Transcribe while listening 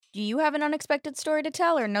Do you have an unexpected story to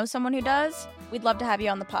tell or know someone who does? We'd love to have you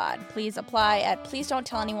on the pod. Please apply at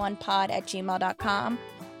pleasedon'ttellanyonePod@gmail.com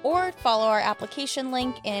or follow our application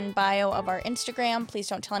link in bio of our Instagram, Please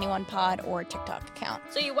Don't Tell Anyone Pod, or TikTok account.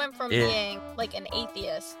 So you went from being like an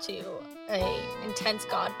atheist to a intense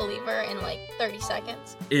God believer in like 30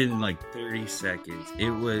 seconds? In like 30 seconds. It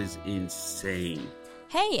was insane.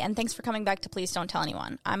 Hey, and thanks for coming back to Please Don't Tell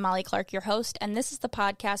Anyone. I'm Molly Clark, your host, and this is the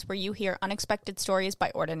podcast where you hear unexpected stories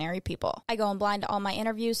by ordinary people. I go in blind to all my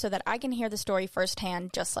interviews so that I can hear the story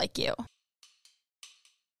firsthand, just like you.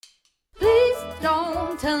 Please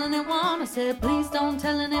don't tell anyone. I said, please don't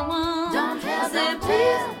tell anyone. Don't tell them.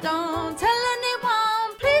 Please don't tell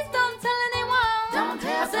anyone. Please don't tell anyone. Don't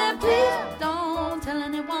tell them. Please don't tell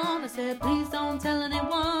anyone. I said, please don't tell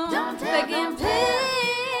anyone. Don't tell them. Please don't tell anyone.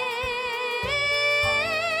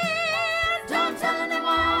 Please don't tell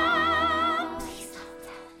anyone.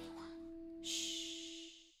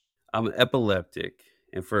 Shh. I'm epileptic,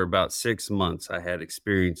 and for about 6 months, I had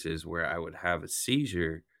experiences where I would have a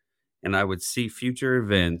seizure and I would see future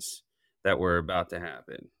events that were about to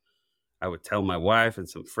happen. I would tell my wife and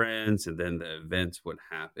some friends, and then the events would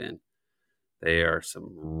happen. They are some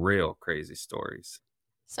real crazy stories.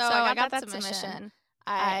 So I got that submission.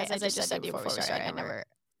 As I just said before we started, I'd never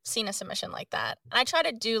seen a submission like that. And I try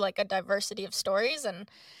to do like a diversity of stories, and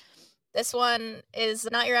this one is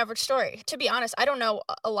not your average story. To be honest, I don't know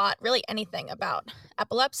a lot, really anything about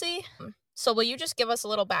epilepsy. So will you just give us a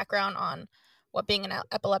little background on what being an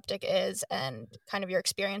epileptic is and kind of your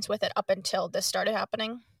experience with it up until this started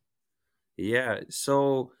happening? Yeah,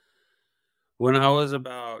 so when I was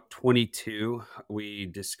about 22, we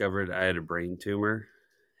discovered I had a brain tumor,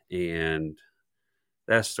 and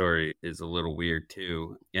that story is a little weird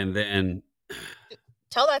too. And then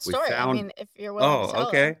tell that story. I mean, if you're willing to tell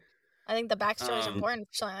okay. it. I think the backstory is important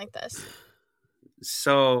for something like this.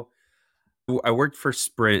 So I worked for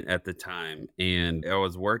Sprint at the time, and I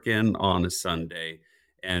was working on a Sunday,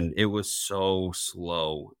 and it was so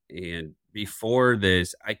slow. And before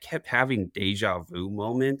this, I kept having deja vu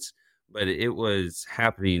moments, but it was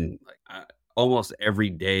happening like almost every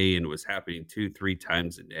day, and it was happening 2-3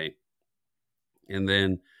 times a day. And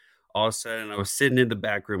then all of a sudden, I was sitting in the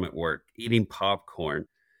back room at work eating popcorn,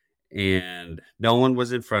 and no one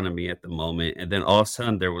was in front of me at the moment. And then all of a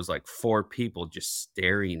sudden, there was like 4 people just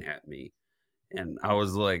staring at me. And I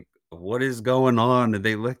was like, what is going on? And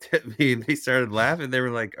they looked at me and they started laughing. They were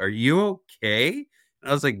like, are you okay? And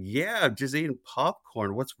I was like, yeah, I'm just eating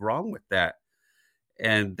popcorn. What's wrong with that?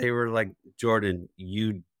 And they were like, Jordan,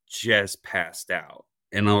 you just passed out.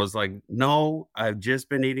 And I was like, no, I've just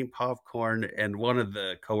been eating popcorn. And one of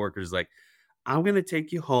the coworkers like, I'm going to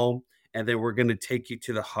take you home, and then we're going to take you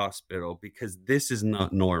to the hospital because this is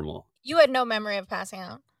not normal. You had no memory of passing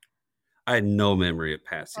out? I had no memory of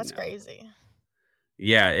passing out. That's crazy.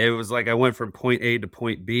 Yeah, it was like I went from point A to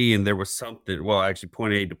point B, and there was something, well, actually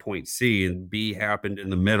point A to point C, and B happened in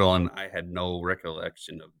the middle, and I had no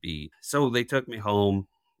recollection of B. So they took me home.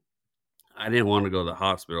 I didn't want to go to the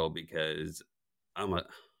hospital because I'm a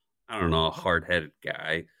hard-headed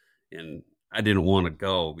guy, and I didn't want to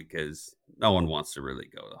go because no one wants to really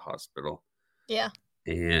go to the hospital. Yeah.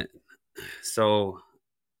 And so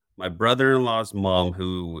my brother-in-law's mom,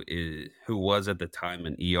 who was at the time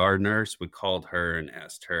an ER nurse, we called her and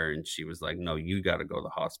asked her, and she was like, no, you got to go to the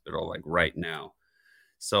hospital like right now.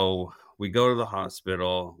 So we go to the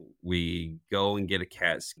hospital, we go and get a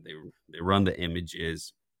CAT scan. They run the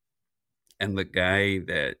images, and the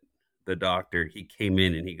doctor, he came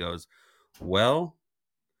in and he goes, well,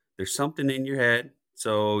 there's something in your head,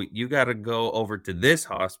 so you got to go over to this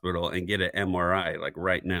hospital and get an MRI like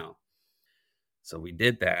right now. So we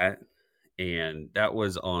did that, and that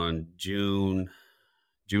was on June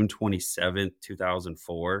 27th,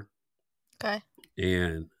 2004. Okay.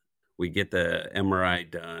 And we get the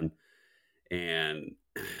MRI done, and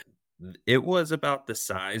it was about the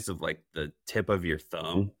size of like the tip of your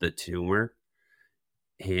thumb, the tumor.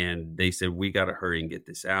 And they said, we got to hurry and get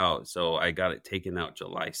this out. So I got it taken out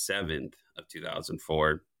July 7th of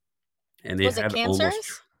 2004. And was it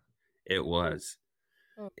cancerous? It was.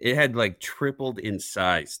 It had like tripled in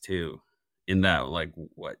size too in that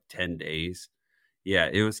 10 days. Yeah,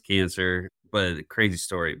 it was cancer. But a crazy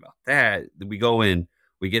story about that, we go in,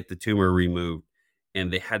 we get the tumor removed,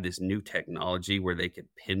 and they had this new technology where they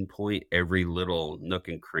could pinpoint every little nook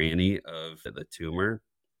and cranny of the tumor.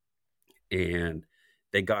 And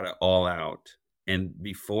they got it all out. And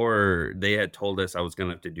before, they had told us I was going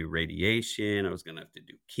to have to do radiation, I was going to have to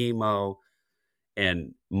do chemo.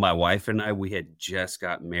 And my wife and I, we had just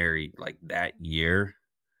got married like that year.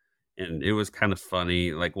 And it was kind of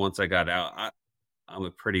funny. Like once I got out, I'm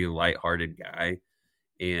a pretty lighthearted guy.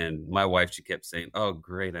 And my wife, she kept saying, "Oh,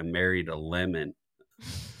 great, I married a lemon."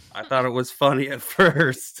 I thought it was funny at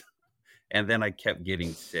first, and then I kept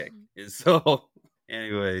getting sick. And so,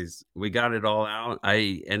 anyways, we got it all out.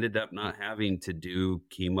 I ended up not having to do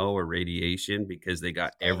chemo or radiation because they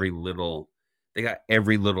got every little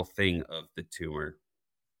thing of the tumor.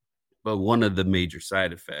 But one of the major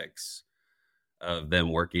side effects of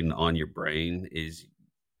them working on your brain is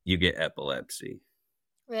you get epilepsy.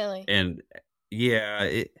 Really? And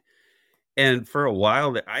yeah, and for a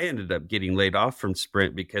while that I ended up getting laid off from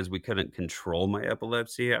Sprint because we couldn't control my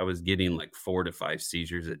epilepsy. I was getting like 4 to 5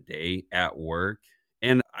 seizures a day at work.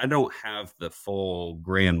 And I don't have the full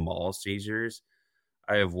grand mal seizures.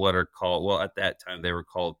 I have what are called, well, at that time they were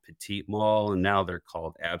called petit mal, and now they're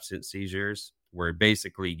called absent seizures, where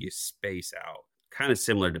basically you space out, kind of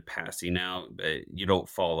similar to passing out, but you don't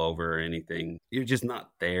fall over or anything. You're just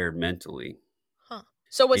not there mentally. Huh.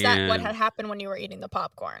 So was that what had happened when you were eating the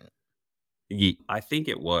popcorn? I think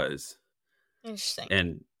it was. Interesting.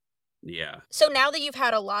 And yeah. So now that you've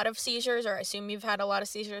had a lot of seizures, or I assume you've had a lot of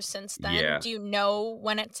seizures since then, do you know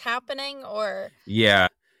when it's happening, or? Yeah.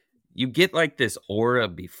 You get like this aura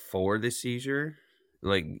before the seizure.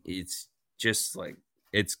 Like it's just like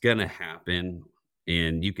it's gonna happen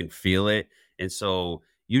and you can feel it. And so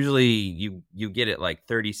usually you get it like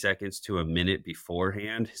 30 seconds to a minute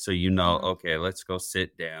beforehand. So okay, let's go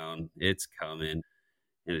sit down. It's coming.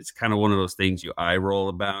 And it's kind of one of those things you eye roll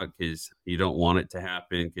about because you don't want it to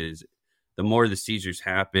happen, because the more the seizures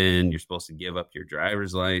happen, you're supposed to give up your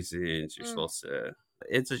driver's license. You're supposed to,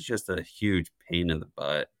 it's just a huge pain in the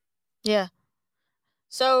butt. Yeah.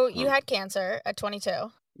 So you had cancer at 22.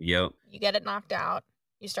 Yep. You get it knocked out.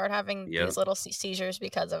 You start having these little seizures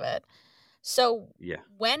because of it. So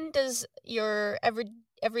when does your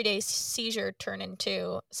everyday seizure turn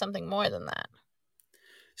into something more than that?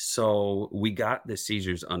 So we got the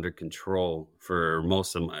seizures under control for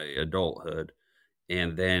most of my adulthood.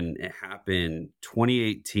 And then it happened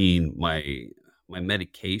 2018, my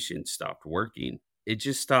medication stopped working. It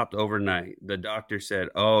just stopped overnight. The doctor said,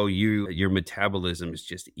 "Oh, your metabolism is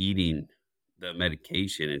just eating the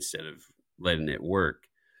medication instead of letting it work."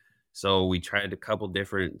 So we tried a couple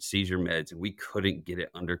different seizure meds and we couldn't get it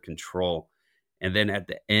under control. And then at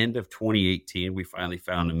the end of 2018, we finally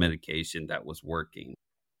found a medication that was working.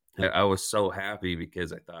 I was so happy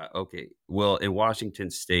because I thought, okay, well, in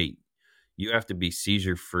Washington State, you have to be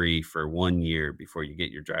seizure free for 1 year before you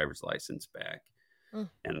get your driver's license back.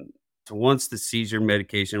 And so once the seizure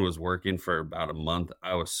medication was working for about a month,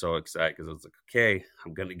 I was so excited because I was like, okay,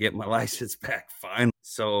 I'm going to get my license back finally.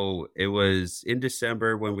 So it was in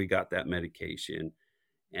December when we got that medication.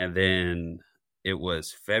 And then it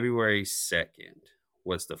was February 2nd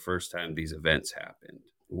was the first time these events happened.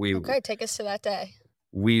 Okay, take us to that day.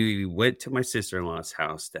 We went to my sister-in-law's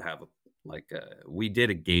house to have we did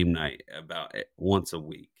a game night about once a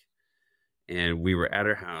week. And we were at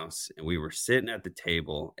her house and we were sitting at the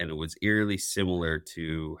table, and it was eerily similar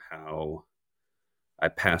to how I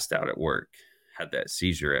passed out at work, had that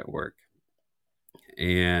seizure at work.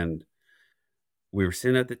 And we were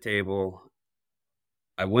sitting at the table.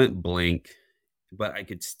 I went blank, but I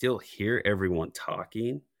could still hear everyone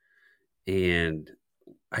talking. And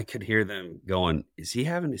I could hear them going, "Is he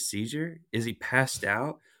having a seizure? Is he passed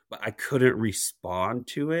out?" But I couldn't respond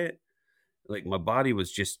to it. Like my body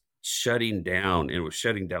was just shutting down, and it was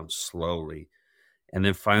shutting down slowly. And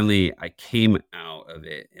then finally I came out of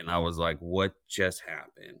it and I was like, what just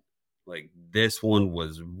happened? Like this one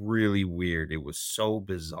was really weird. It was so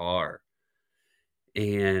bizarre.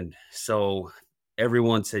 And so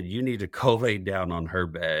everyone said, you need to go lay down on her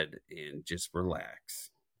bed and just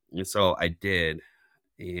relax. And so I did.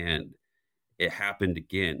 And it happened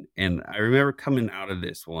again. And I remember coming out of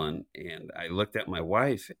this one and I looked at my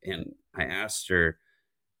wife and I asked her,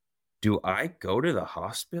 do I go to the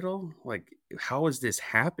hospital? Like, how is this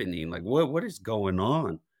happening? Like, what is going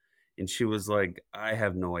on? And she was like, I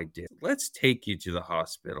have no idea. Let's take you to the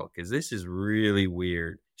hospital because this is really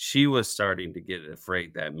weird. She was starting to get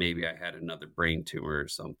afraid that maybe I had another brain tumor or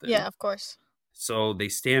something. Yeah, of course. So they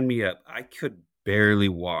stand me up. I could barely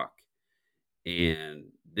walk. And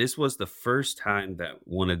this was the first time that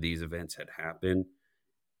one of these events had happened.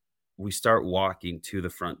 We start walking to the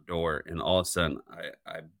front door and all of a sudden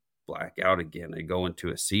I black out again. I go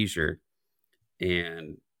into a seizure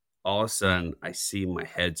and all of a sudden I see my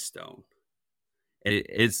headstone.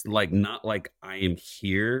 It's like, not like I am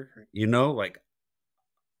here, like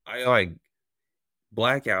I like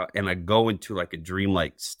black out and I go into like a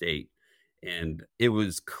dreamlike state, and it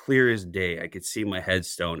was clear as day. I could see my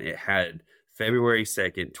headstone. It had February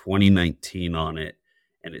 2nd, 2019 on it.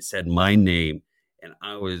 and it said my name. And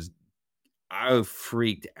I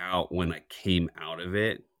freaked out when I came out of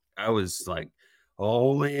it. I was like,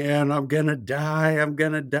 oh man, I'm gonna die. I'm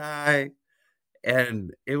gonna die.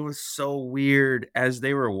 And it was so weird. As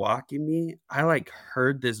they were walking me, I like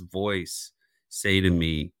heard this voice say to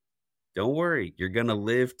me, don't worry, you're gonna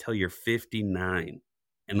live till you're 59.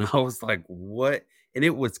 And I was like, what? And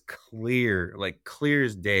it was clear, like clear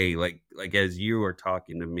as day, like as you were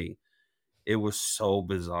talking to me. It was so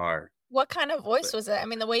bizarre. What kind of voice But was it? I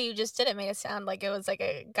mean, the way you just did it made it sound like it was like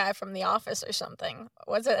a guy from The Office or something.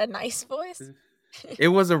 Was it a nice voice? it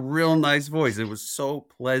was a real nice voice. It was so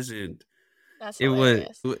pleasant. That's It was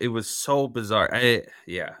hilarious. it was so bizarre. I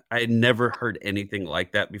had never heard anything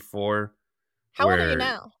like that before. How old are you Where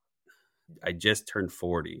now? I just turned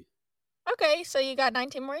 40. Okay, so you got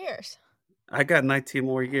 19 more years. I got 19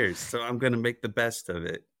 more years, so I'm gonna make the best of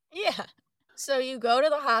it. Yeah. So you go to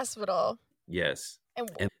the hospital Yes. and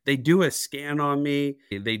And they do a scan on me.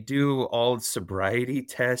 They do all sobriety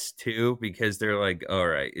tests too, because they're like, all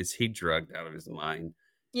right, is he drugged out of his mind?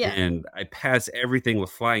 yeah. And I pass everything with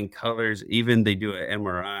flying colors. Even they do an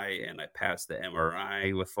MRI, and I pass the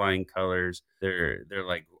MRI with flying colors. They're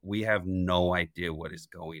like, we have no idea what is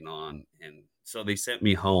going on. And so they sent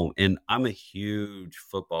me home. And I'm a huge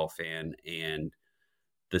football fan, and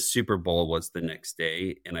the Super Bowl was the next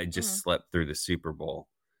day, and I just slept through the Super Bowl.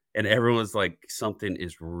 And everyone's like, something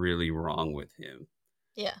is really wrong with him.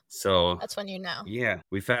 Yeah. So That's when you know. yeah,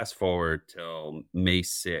 we fast forward till May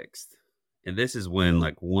 6th. And this is when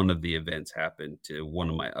like one of the events happened to one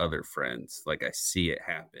of my other friends. Like I see it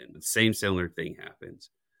happen. The same similar thing happens.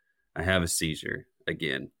 I have a seizure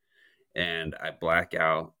again, and I black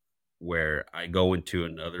out, where I go into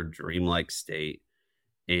another dreamlike state.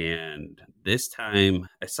 And this time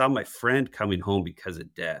I saw my friend coming home because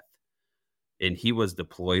of death. And he was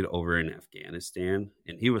deployed over in Afghanistan,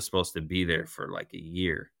 and he was supposed to be there for like a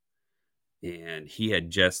year. And he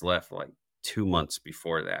had just left like 2 months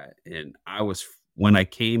before that. And when I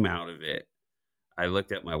came out of it, I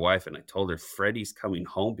looked at my wife and I told her, Freddie's coming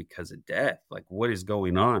home because of death. Like, what is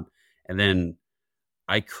going on? And then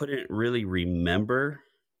I couldn't really remember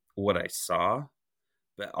what I saw,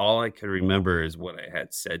 but all I could remember is what I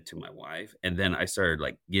had said to my wife. And then I started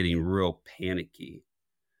like getting real panicky.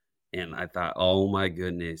 And I thought, oh my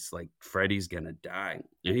goodness, like Freddie's going to die.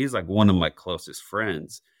 And he's like one of my closest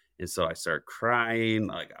friends. And so I started crying.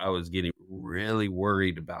 Like I was getting really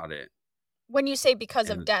worried about it. When you say because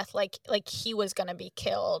of And death, like he was going to be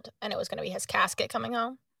killed and it was going to be his casket coming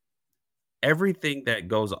home? everything that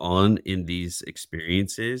goes on in these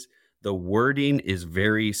experiences, the wording is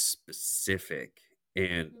very specific.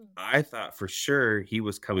 And I thought for sure he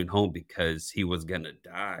was coming home because he was going to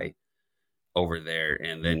die over there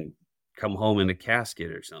and then come home in a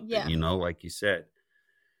casket or something, Yeah. you know, like you said.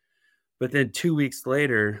 But then 2 weeks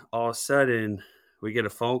later, all of a sudden, we get a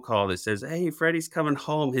phone call that says, "Hey, Freddie's coming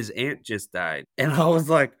home. His aunt just died." And I was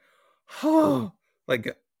like, oh,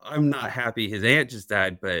 like, I'm not happy his aunt just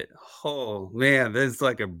died, but oh man, there's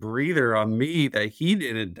like a breather on me that he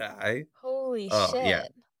didn't die. Holy Oh, yeah.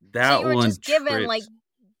 shit. So That you were one just given like trips.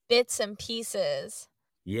 bits and pieces,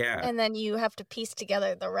 Yeah. and then you have to piece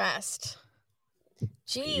together the rest.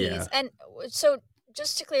 Jeez. Yeah. And so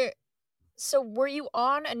just to clear, so were you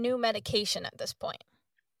on a new medication at this point?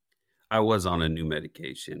 I was on a new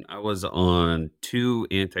medication. I was on 2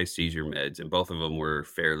 anti-seizure meds, and both of them were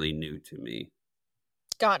fairly new to me.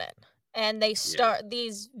 Got it. And they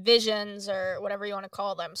these visions or whatever you want to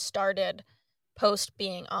call them started post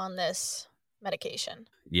being on this medication.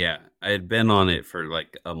 Yeah, I had been on it for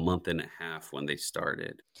like a month and a half when they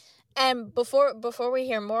started. And before we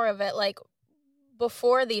hear more of it, like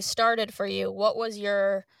before these started for you, what was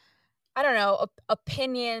your, I don't know,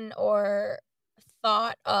 opinion or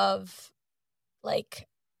thought of like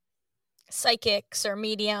psychics or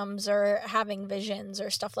mediums or having visions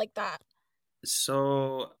or stuff like that?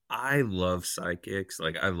 So I love psychics.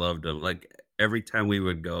 Like I loved them. Like every time we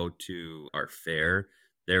would go to our fair,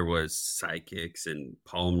 there was psychics and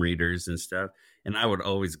palm readers and stuff. And I would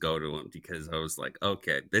always go to them because I was like,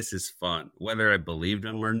 okay, this is fun. Whether I believed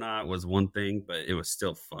them or not was one thing, but it was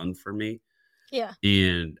still fun for me. Yeah.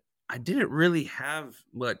 And I didn't really have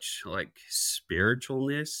much like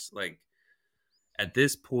spiritualness. Like at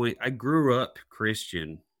this point, I grew up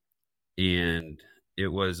Christian, and it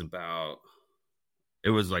was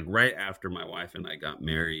like right after my wife and I got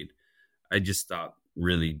married, I just stopped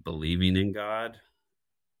really believing in God,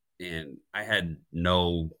 and I had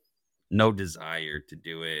no desire to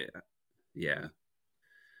do it. Yeah.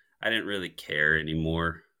 I didn't really care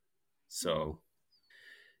anymore. So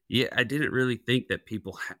Yeah, I didn't really think that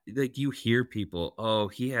people like you hear people, oh,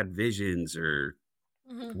 he had visions or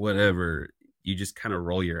Hmm. whatever. You just kind of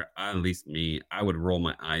roll your eye, at least me, I would roll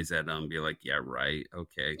my eyes at them and be like, yeah, right.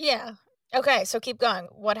 Okay. Yeah. Okay, so keep going.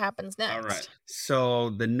 What happens All right. next? So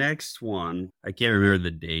the next one, I can't remember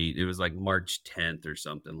the date. It was like March 10th or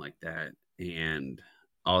something like that. And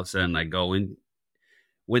all of a sudden I go in.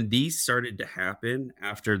 When these started to happen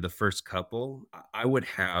after the first couple, I would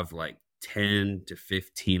have like 10 to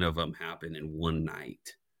 15 of them happen in one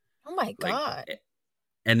night. Oh my Like, God.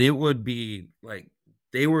 and it would be like,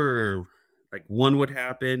 they were like, one would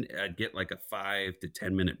happen. I'd get like a 5 to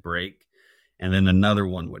 10 minute break, and then another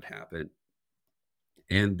one would happen.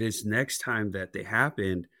 And this next time that they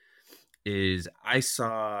happened, is I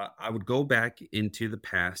would go back into the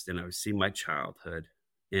past and I would see my childhood.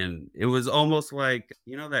 And it was almost like,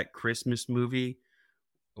 that Christmas movie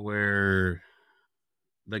where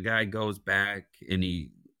the guy goes back and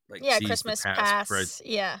he like Yeah, sees the Christmas past, pass.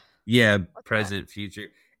 Yeah. yeah, What's that? present, future.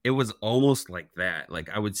 It was almost like that. Like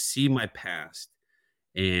I would see my past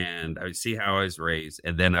and I would see how I was raised,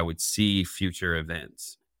 and then I would see future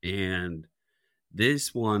events. And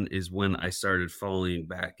this one is when I started falling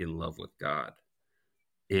back in love with God.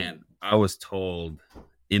 And I was told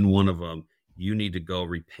in one of them, you need to go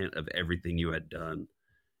repent of everything you had done.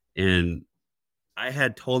 And I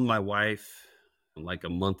had told my wife like a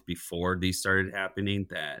month before these started happening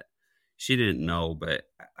that she didn't know, but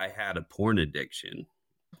I had a porn addiction,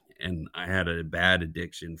 and I had a bad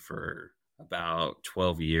addiction for about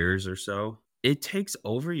 12 years or so. It takes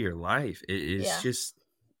over your life. It's Yeah. just,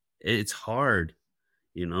 it's hard,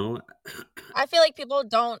 you know? I feel like people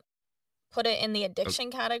don't put it in the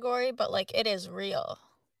addiction category, but like it is real.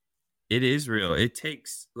 It is real. It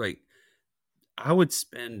takes like, I would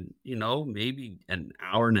spend, maybe an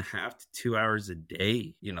hour and a half to 2 hours a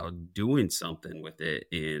day, doing something with it.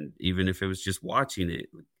 And even if it was just watching it,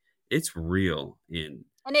 it's real. And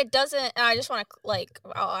And it doesn't, and I just want to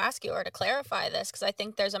I'll ask you or to clarify this because I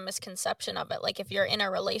think there's a misconception of it. Like if you're in a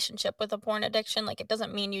relationship with a porn addiction, like it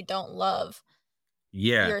doesn't mean you don't love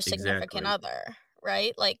yeah, your significant exactly. other,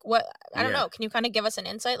 right? Like what, I don't Yeah. know. Can you kind of give us an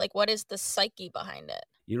insight? Like what is the psyche behind it?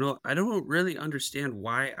 I don't really understand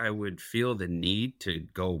why I would feel the need to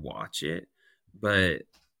go watch it, but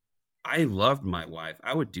I loved my wife.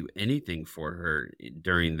 I would do anything for her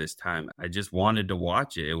during this time. I just wanted to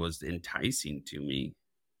watch it. It was enticing to me,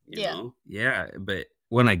 you Yeah. know? Yeah. But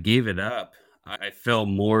when I gave it up, I fell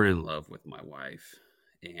more in love with my wife.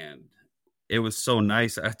 And it was so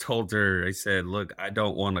nice. I told her, I said, look, I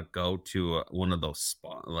don't want to go to one of those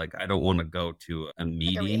spots. Like, I don't want to go to a Like a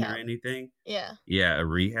meeting or rehab. anything. Yeah. Yeah, a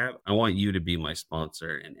rehab. I want you to be my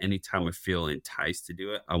sponsor. And anytime I feel enticed to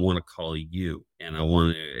do it, I want to call you and I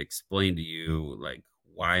want to explain to you like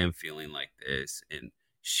why I'm feeling like this. And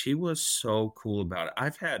she was so cool about it.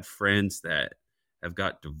 I've had friends that have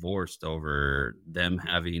got divorced over them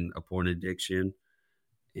having a porn addiction,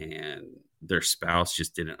 and their spouse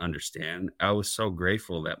just didn't understand. I was so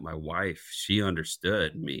grateful that my wife, she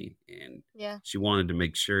understood me, and Yeah. she wanted to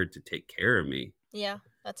make sure to take care of me. Yeah.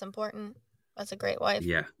 That's important. That's a great wife.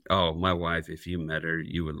 Yeah. Oh, my wife, if you met her,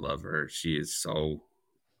 you would love her. She's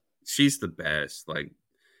the best, like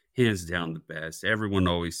hands down the best. Everyone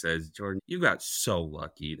always says, Jordan, you got so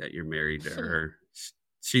lucky that you're married to her.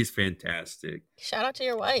 She's fantastic. Shout out to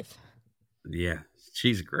your wife. Yeah,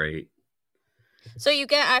 she's great. So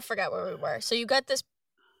I forgot where we were. So you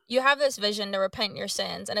have this vision to repent your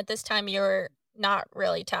sins. And at this time, you're not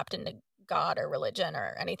really tapped into God or religion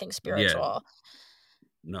or anything Yeah, spiritual.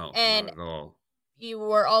 no, not And at all. you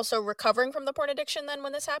were also recovering from the porn addiction then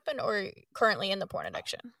when this happened, or currently in the porn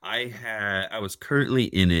addiction? I was currently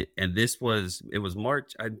in it, and it was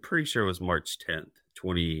March. I'm pretty sure it was March 10th,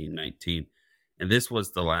 2019. And this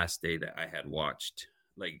was the last day that I had watched.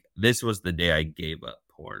 Like, this was the day I gave up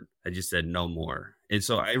porn. I just said no more. And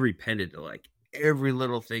so I repented to like every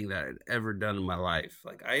little thing that I'd ever done in my life.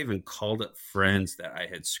 Like, I even called up friends that I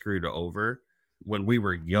had screwed over when we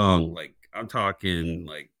were young. Like, I'm talking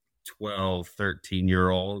like 12,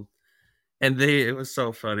 13-year-old. And it was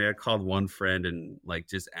so funny. I called one friend and like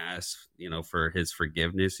just asked, for his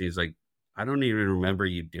forgiveness. He's like, I don't even remember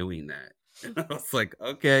you doing that. And I was like,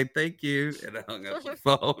 okay, thank you. And I hung up the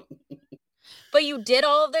phone. But you did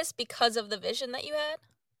all of this because of the vision that you had?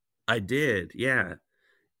 I did. Yeah.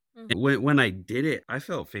 Mhm. When I did it, I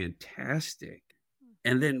felt fantastic.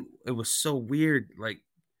 And then it was so weird. Like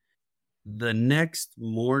the next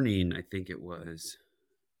morning, I think it was,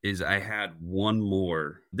 is I had one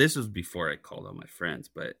more. This was before I called on my friends,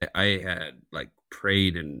 but I had like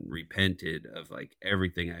prayed and repented of like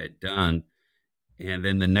everything I had done. And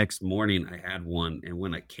then the next morning I had one. And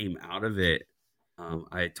when I came out of it,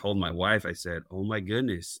 I told my wife, I said, oh my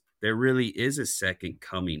goodness, there really is a second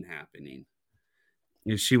coming happening.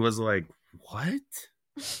 And she was like, what?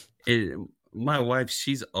 My wife,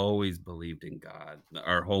 she's always believed in God,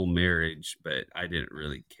 our whole marriage, but I didn't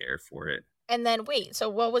really care for it. And then wait, so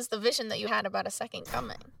what was the vision that you had about a second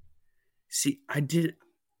coming? See,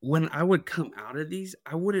 when I would come out of these,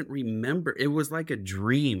 I wouldn't remember. It was like a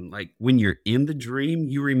dream. Like when you're in the dream,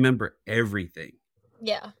 you remember everything.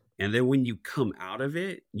 Yeah. And then when you come out of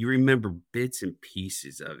it, you remember bits and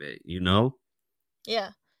pieces of it, you know? Yeah.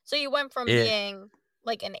 So you went from being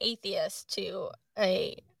like an atheist to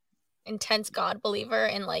a intense God believer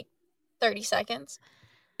in like 30 seconds?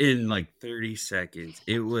 In like 30 seconds.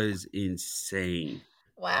 It was insane.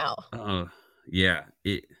 Wow. Yeah.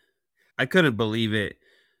 I couldn't believe it.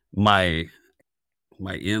 My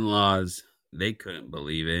in-laws, they couldn't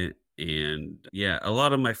believe it. And yeah, a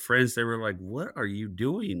lot of my friends, they were like, what are you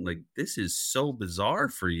doing? Like, this is so bizarre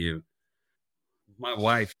for you. My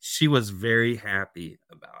wife, she was very happy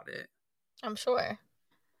about it. I'm sure.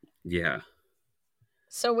 Yeah.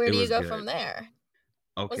 So where do you go from there?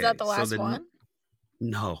 Okay. Was that the last one?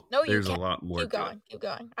 No, there's a lot more. Keep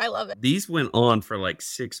going. I love it. These went on for like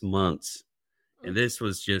 6 months. And this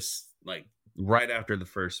was just like right after the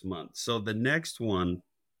first month. So the next one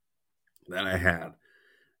that I had,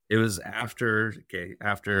 it was after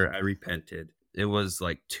I repented. It was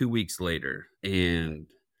like 2 weeks later. And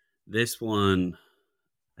this one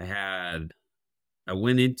I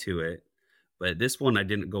went into it, but this one I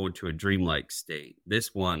didn't go into a dreamlike state.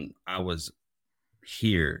 This one I was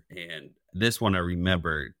here, and this one I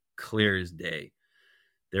remember clear as day.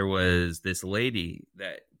 There was this lady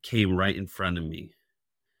that came right in front of me.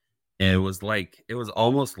 And it was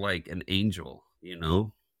almost like an angel, you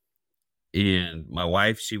know? And my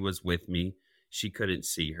wife, she was with me. She couldn't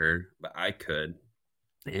see her, but I could.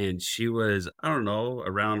 And she was, I don't know,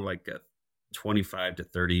 around like a 25 to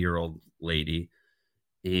 30-year-old lady.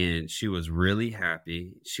 And she was really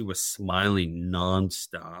happy. She was smiling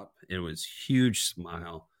nonstop. It was huge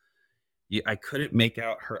smile. I couldn't make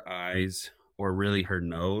out her eyes or really her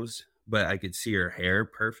nose, but I could see her hair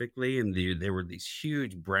perfectly. And there were these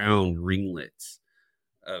huge brown ringlets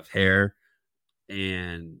of hair.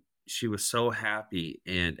 And she was so happy.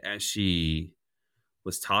 And as she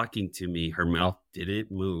was talking to me, her mouth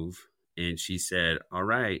didn't move. And she said, all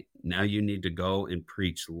right, now you need to go and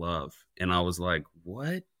preach love. And I was like,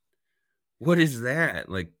 what? What is that?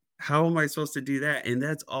 Like, how am I supposed to do that? And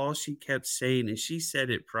that's all she kept saying. And she said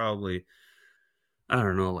it probably, I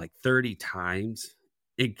don't know, like 30 times.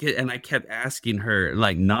 And I kept asking her,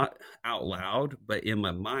 like, not out loud, but in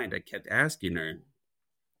my mind, I kept asking her,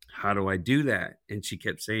 how do I do that? And she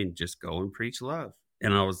kept saying, just go and preach love.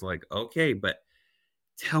 And I was like, okay, but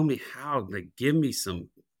tell me how, like, give me some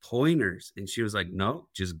pointers. And she was like, no,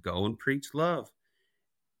 just go and preach love.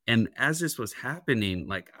 And as this was happening,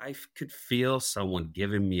 like, I could feel someone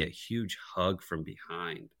giving me a huge hug from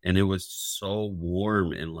behind. And it was so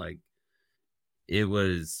warm. And like, it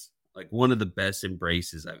was like one of the best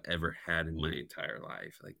embraces I've ever had in my entire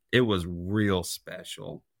life. Like, it was real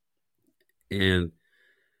special. And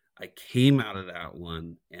I came out of that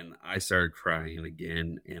one and I started crying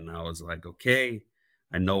again. And I was like, okay,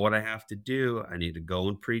 I know what I have to do. I need to go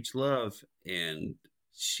and preach love. And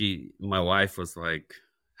my wife was like,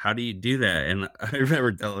 how do you do that? And I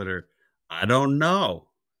remember telling her, I don't know.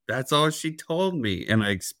 That's all she told me. And I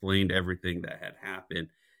explained everything that had happened.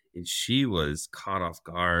 And she was caught off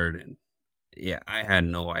guard. And yeah, I had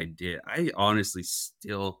no idea. I honestly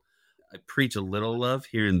I preach a little love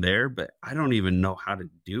here and there, but I don't even know how to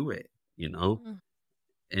do it, you know?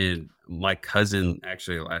 And my cousin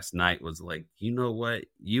actually last night was like, you know what?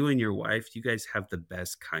 You and your wife, you guys have the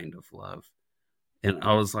best kind of love. And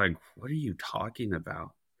I was like, what are you talking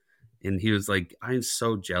about? And he was like, I'm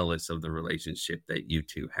so jealous of the relationship that you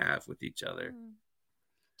two have with each other.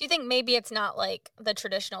 Do you think maybe it's not like the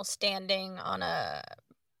traditional standing on a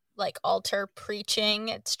like altar preaching?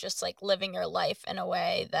 It's just like living your life in a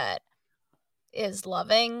way that is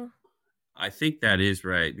loving? I think that is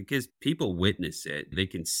right, because people witness it. They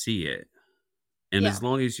can see it. And as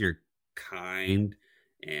long as you're kind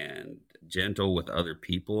and gentle with other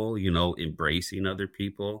people, you know, embracing other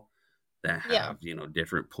people that have, you know,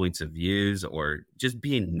 different points of views, or just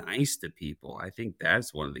being nice to people, I think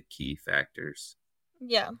that's one of the key factors.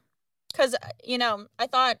 Yeah. Because, you know, I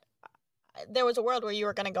thought there was a world where you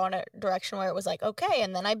were going to go in a direction where it was like, okay,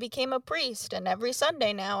 and then I became a priest, and every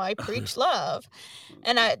Sunday now I preach love.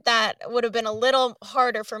 And that would have been a little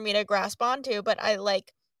harder for me to grasp onto, but I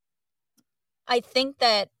think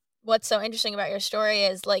that what's so interesting about your story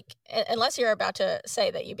is like, unless you're about to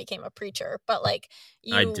say that you became a preacher, but like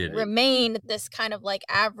I you didn't. remain this kind of like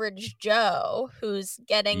average Joe who's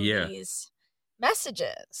getting Yeah. these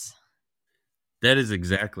messages. That is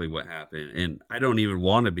exactly what happened. And I don't even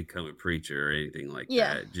want to become a preacher or anything like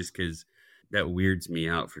Yeah. that, just because that weirds me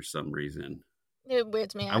out for some reason. It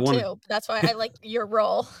weirds me I out want too. That's why I like your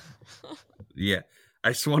role. yeah, I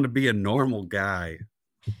just want to be a normal guy.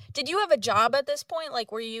 Did you have a job at this point?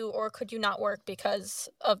 Like, or could you not work because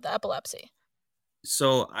of the epilepsy?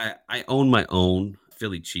 So I own my own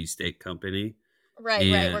Philly cheesesteak company. Right.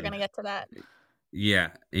 We're going And to get to that. yeah,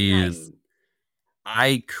 Nice. and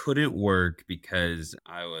I couldn't work because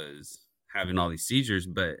I was having all these seizures,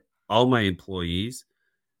 but all my employees,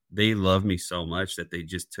 they love me so much that they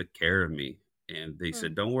just took care of me. And they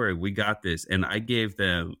said, don't worry, we got this. And I gave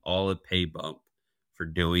them all a pay bump for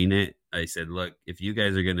doing it. I said, look, if you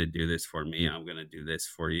guys are going to do this for me, I'm going to do this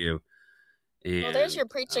for you. And Well, there's your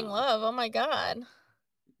preaching love. Oh my God.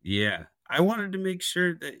 yeah, I wanted to make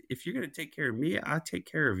sure that if you're going to take care of me, I'll take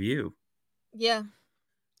care of you. Yeah.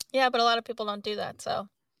 Yeah, but a lot of people don't do that, so.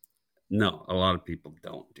 No, a lot of people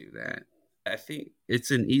don't do that. I think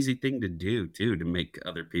it's an easy thing to do, too, to make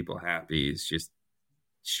other people happy. It's just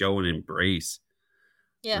show and embrace.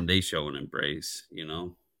 Yeah. And they show an embrace, you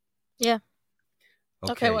know? Yeah.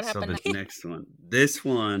 Okay, what so happened this next one. This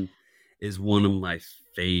one is one of my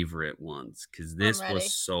favorite ones because this ready.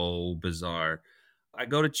 was so bizarre. I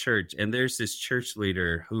go to church and there's this church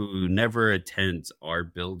leader who never attends our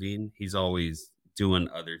building. He's always doing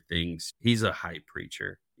other things. He's a hype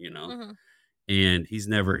preacher, you know, Mhm. and he's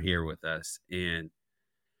never here with us. And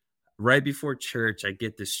right before church, I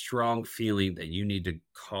get this strong feeling that you need to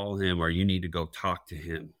call him or you need to go talk to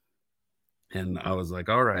him. And I was like,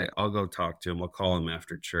 all right, I'll go talk to him. I'll call him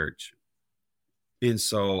after church. And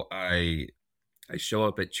so I show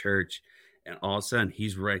up at church and all of a sudden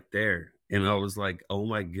he's right there. And I was like, oh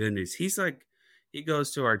my goodness. He's like, he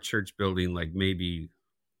goes to our church building like maybe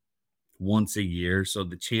once a year. So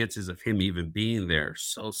the chances of him even being there are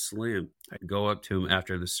so slim. I go up to him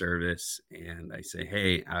after the service and I say,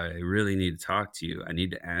 hey, I really need to talk to you. I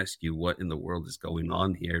need to ask you what in the world is going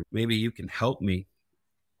on here. Maybe you can help me.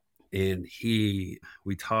 And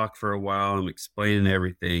we talk for a while. I'm explaining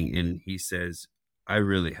everything. And he says, I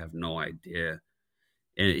really have no idea.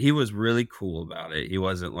 And he was really cool about it. He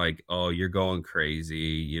wasn't like, oh, you're going crazy.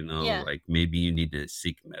 You know, Yeah. like maybe you need to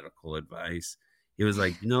seek medical advice. He was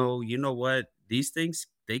like, no, you know what? These things,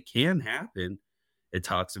 they can happen. It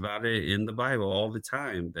talks about it in the Bible all the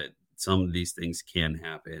time that some of these things can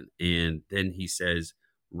happen. And then he says,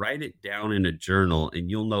 write it down in a journal and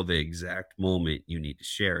you'll know the exact moment you need to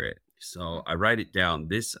share it. So I write it down.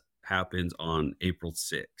 This happens on April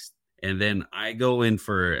 6th. And then I go in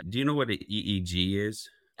for, do you know what an EEG is?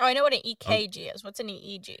 Oh, I know what an EKG is. What's an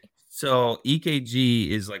EEG? So EKG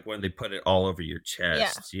is like when they put it all over your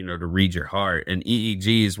chest, you know, to read your heart. And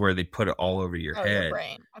EEG is where they put it all over your head your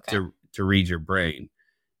brain. Okay. to read your brain.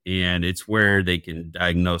 And it's where they can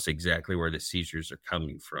diagnose exactly where the seizures are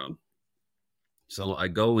coming from. So I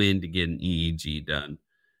go in to get an EEG done.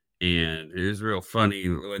 And it was real funny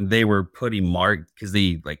when they were putting because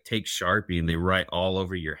they like take Sharpie and they write all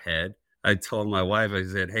over your head. I told my wife, I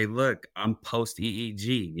said, hey, look, I'm post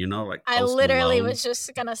EEG, you know, like Post I literally Malone. was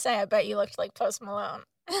just going to say, I bet you looked like Post Malone.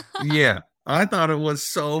 Yeah, I thought it was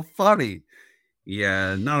so funny.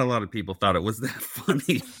 Yeah, not a lot of people thought it was that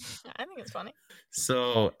funny. I think it's funny.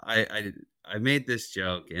 So I made this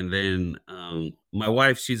joke, and then my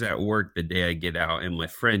wife, she's at work the day I get out, and my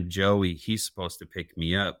friend Joey, he's supposed to pick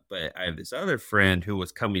me up, but I have this other friend who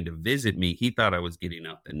was coming to visit me. He thought I was getting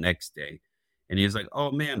out the next day, and he was like,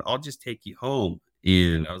 oh man, I'll just take you home.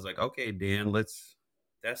 And I was like, okay, Dan,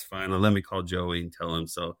 that's fine. Let me call Joey and tell him.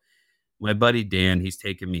 So my buddy Dan, he's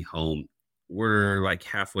taking me home. We're like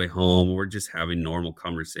halfway home. We're just having normal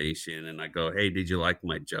conversation. And I go, hey, did you like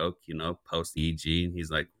my joke? You know, Post EG. And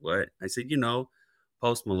he's like, what? I said, you know,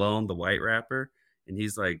 Post Malone, the white rapper. And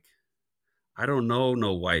he's like, I don't know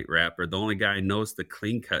no white rapper. The only guy I know is the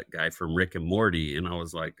clean cut guy from Rick and Morty. And I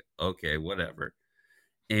was like, okay, whatever.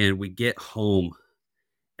 And we get home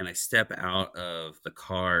and I step out of the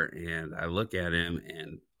car and I look at him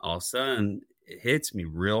and all of a sudden it hits me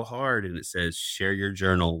real hard and it says, share your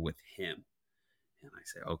journal with him. And I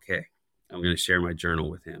say, okay, I'm going to share my journal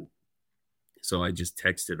with him. So I just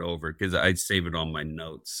texted over because I'd save it on my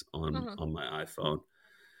notes on my iPhone.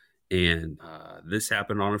 And this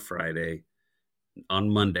happened on a Friday. On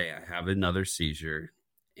Monday, I have another seizure.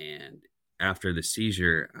 And after the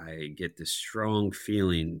seizure, I get this strong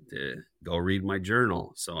feeling to go read my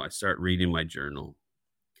journal. So I start reading my journal.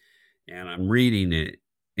 And I'm reading it.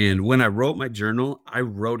 And when I wrote my journal, I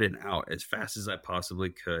wrote it out as fast as I possibly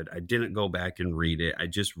could. I didn't go back and read it. I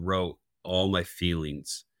just wrote all my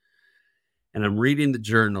feelings. And I'm reading the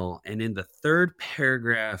journal, and in the third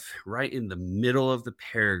paragraph, right in the middle of the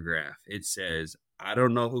paragraph, it says, I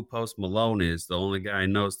don't know who Post Malone is. The only guy I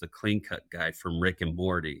know is the clean cut guy from Rick and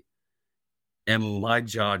Morty. And my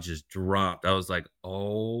jaw just dropped. I was like,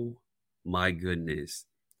 oh my goodness.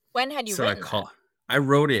 When had you written that? I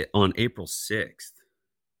wrote it on April 6th.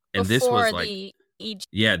 And this was like,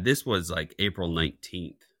 this was like April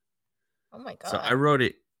 19th. Oh my God. So I wrote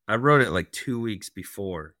it like 2 weeks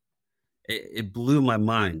before. It blew my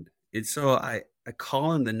mind. And so I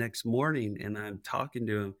call him the next morning and I'm talking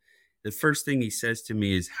to him. The first thing he says to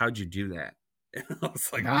me is, how'd you do that? And I was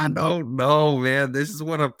like, I don't know, man. This is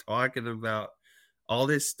what I'm talking about. All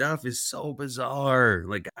this stuff is so bizarre.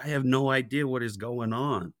 Like, I have no idea what is going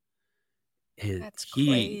on. And that's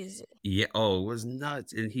crazy. Yeah. Oh, it was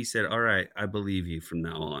nuts. And he said, all right, I believe you from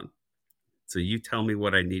now on. So you tell me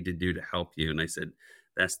what I need to do to help you. And I said,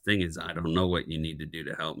 that's the thing is, I don't know what you need to do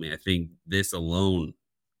to help me. I think this alone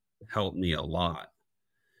helped me a lot.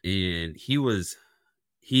 And he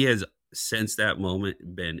has since that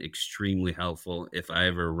moment been extremely helpful. If I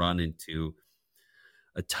ever run into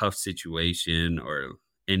a tough situation or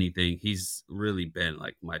anything, he's really been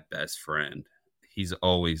like my best friend. He's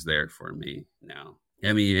always there for me now.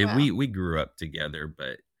 I mean, and we grew up together,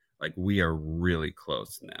 but like we are really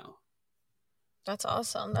close now. That's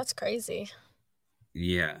awesome. That's crazy.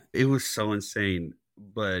 Yeah, it was so insane.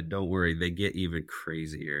 But don't worry, they get even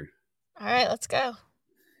crazier. All right, let's go.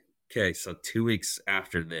 Okay, so 2 weeks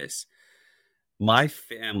after this, my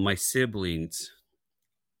siblings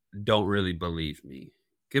don't really believe me.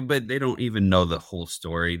 But they don't even know the whole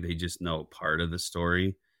story. They just know part of the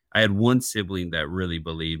story. I had one sibling that really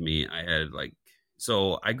believed me.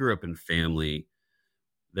 So I grew up in family.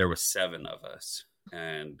 There were 7 of us.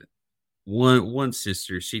 And one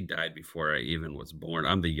sister, she died before I even was born.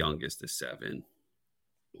 I'm the youngest of 7.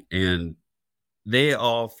 And they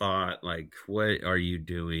all thought, like, what are you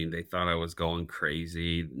doing? They thought I was going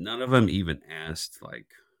crazy. None of them even asked, like,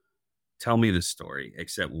 tell me the story,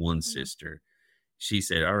 except one sister. She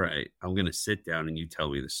said, all right, I'm going to sit down and you tell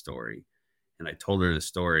me the story. And I told her the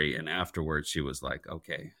story. And afterwards, she was like,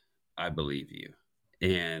 okay, I believe you.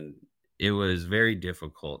 And it was very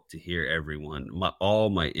difficult to hear everyone. All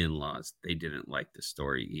my in-laws, they didn't like the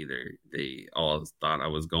story either. They all thought I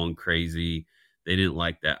was going crazy. They didn't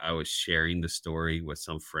like that I was sharing the story with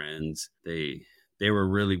some friends. They were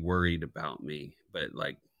really worried about me, but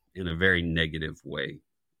like in a very negative way.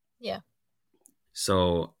 Yeah.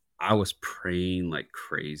 So I was praying like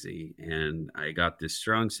crazy, and I got this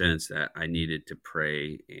strong sense that I needed to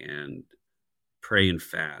pray and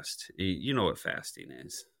fast. You know what fasting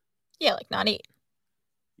is? Yeah, like not eat.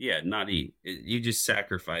 Yeah, not eat. You just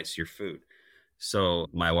sacrifice your food. So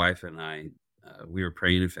my wife and I, we were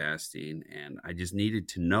praying and fasting, and I just needed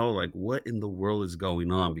to know, like, what in the world is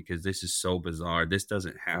going on? Because this is so bizarre. This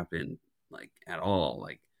doesn't happen, like, at all.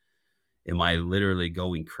 Like, am I literally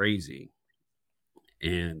going crazy?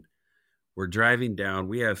 And we're driving down.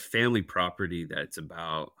 We have family property that's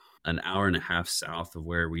about an hour and a half south of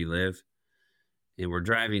where we live. And we're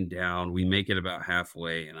driving down. We make it about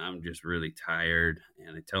halfway, and I'm just really tired.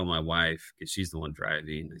 And I tell my wife, because she's the one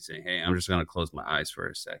driving, I say, hey, I'm just going to close my eyes for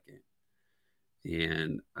a second.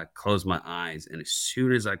 And I close my eyes. And as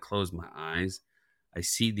soon as I close my eyes, I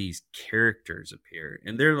see these characters appear.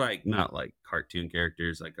 And they're like, not like cartoon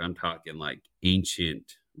characters. Like, I'm talking like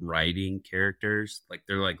ancient writing characters. Like,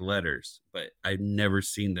 they're like letters, but I've never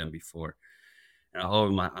seen them before. And I'll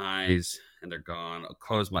open my eyes and they're gone. I'll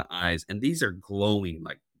close my eyes, and these are glowing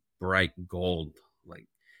like bright gold. Like,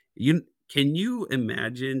 can you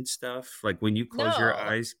imagine stuff like when you close your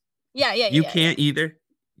eyes? Yeah. You can't either.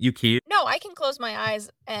 You can't. No, I can close my eyes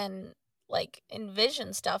and like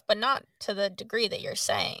envision stuff, but not to the degree that you're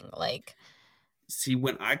saying. Like, see,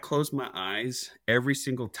 when I close my eyes, every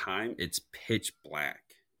single time it's pitch black.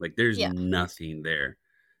 Like, there's nothing there.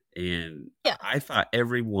 And I thought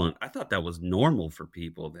that was normal for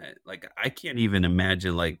people. That, like, I can't even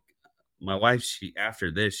imagine, like, my wife, after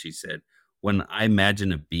this, she said, when I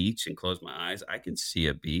imagine a beach and close my eyes, I can see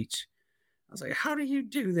a beach. I was like, how do you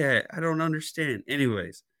do that? I don't understand.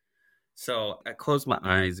 Anyways, so I close my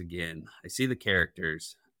eyes again. I see the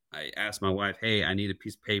characters. I asked my wife, hey, I need a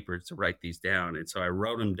piece of paper to write these down. And so I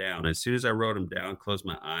wrote them down. As soon as I wrote them down, closed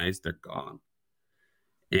my eyes, they're gone.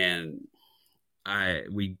 And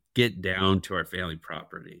we get down to our family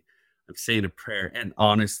property. I'm saying a prayer, and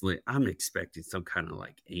honestly, I'm expecting some kind of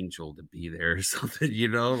like angel to be there or something,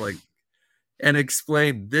 like, and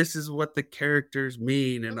explain this is what the characters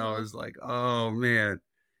mean. And I Mhm. was like, oh man.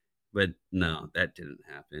 But no, that didn't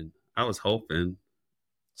happen. I was hoping.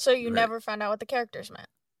 So you But never found out what the characters meant?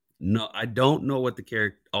 no, I don't know what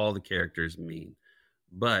all the characters mean.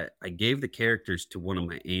 But I gave the characters to one of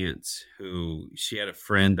my aunts who she had a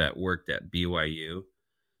friend that worked at BYU,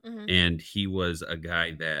 Mhm. and he was a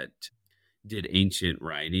guy that did ancient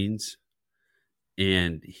writings.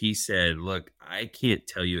 And he said, look, I can't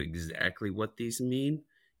tell you exactly what these mean.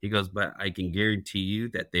 He goes, but I can guarantee you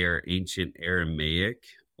that they are ancient Aramaic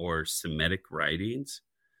or Semitic writings.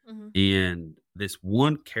 Mhm. And this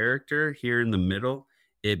one character here in the middle,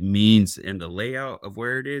 it means, in the layout of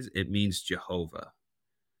where it means Jehovah.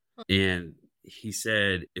 And he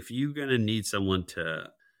said, if you're going to need someone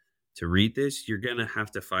to read this, you're going to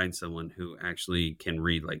have to find someone who actually can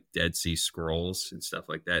read like Dead Sea Scrolls and stuff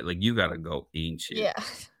like that. Like you got to go ancient. Yeah.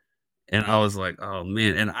 And I was like, oh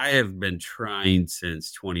man. And I have been trying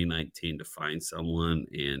since 2019 to find someone.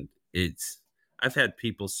 And I've had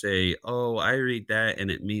people say, oh, I read that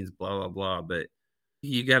and it means blah, blah, blah. But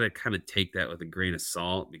you got to kind of take that with a grain of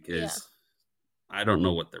salt because I don't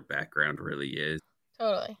know what their background really is.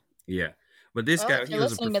 Totally. Yeah. But this guy, If he you're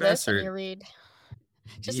was a listening to this and professor. you read,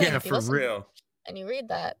 just saying, Yeah, if you for listen real. and you read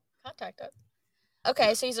that, contact us.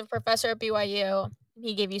 Okay, so he's a professor at BYU.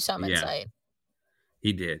 He gave you some Yeah. insight.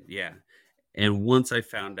 He did. Yeah. And once I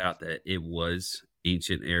found out that it was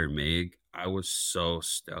ancient Aramaic, I was so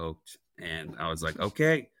stoked. And I was like,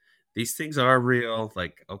 okay, these things are real.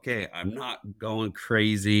 Like, okay, I'm not going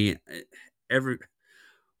crazy.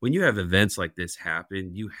 When you have events like this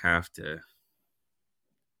happen, you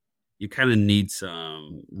kind of need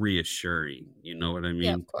some reassuring. You know what I mean?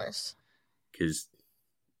 Yeah, of course. Because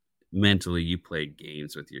mentally you played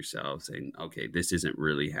games with yourself saying, okay, this isn't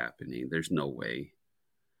really happening. There's no way.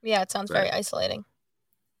 Yeah, it sounds But very isolating.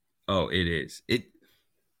 oh, it is. I'm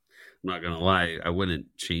not gonna lie, I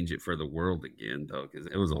wouldn't change it for the world again though, because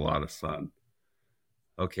it was a lot of fun.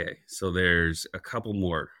 Okay, so there's a couple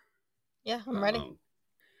more. Yeah, I'm ready.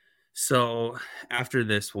 So after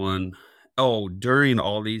this one, during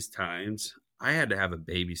all these times, I had to have a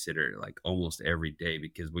babysitter like almost every day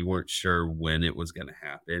because we weren't sure when it was gonna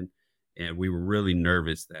happen. And we were really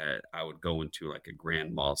nervous that I would go into like a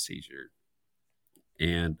grand mal seizure.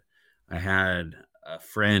 And I had a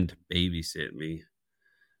friend babysit me,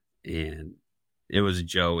 and it was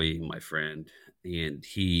Joey, my friend, and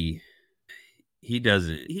he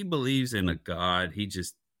believes in a God.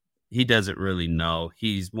 He doesn't really know.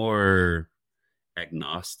 He's more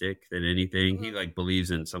agnostic than anything. He like believes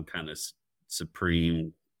in some kind of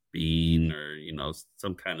supreme being, or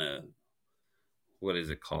some kind of, what is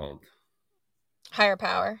it called? Higher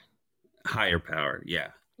power. Higher power. Yeah.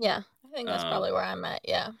 Yeah, I think that's probably where I'm at.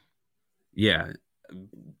 Yeah. Yeah,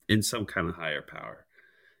 in some kind of higher power.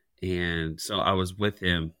 And so I was with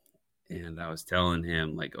him and I was telling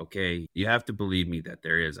him, like, okay, you have to believe me that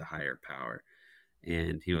there is a higher power.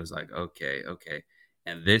 And he was like, okay, okay.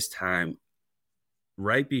 And this time,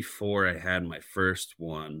 right before I had my first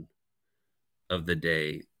one of the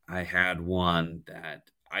day, I had one that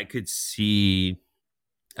I could see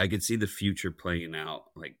the future playing out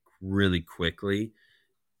like really quickly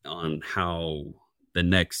on how the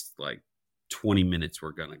next like 20 minutes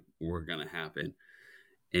were gonna happen.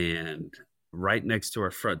 And right next to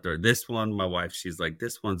our front door, this one, my wife, she's like,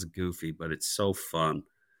 this one's goofy, but it's so fun.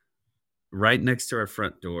 Right next to our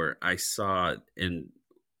front door, I saw, and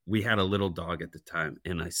we had a little dog at the time,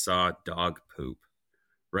 and I saw dog poop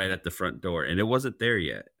right at the front door, and it wasn't there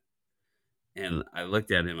yet. And I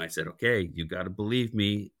looked at him, I said, okay, you got to believe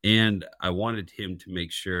me. And I wanted him to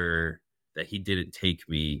make sure that he didn't take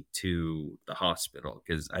me to the hospital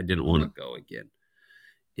because I didn't want to go again.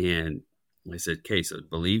 And I said, okay, so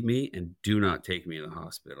believe me and do not take me to the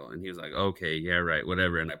hospital. And he was like, okay, yeah, right,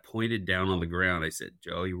 whatever. And I pointed down on the ground. I said,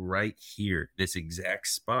 Joey, right here, this exact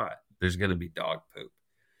spot, there's going to be dog poop.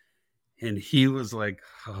 And he was like,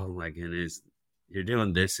 oh my goodness, you're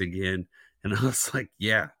doing this again. And I was like,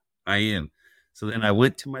 yeah, I am. So then I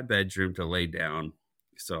went to my bedroom to lay down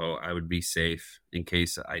so I would be safe in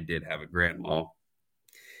case I did have a grand mal.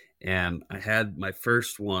 And I had my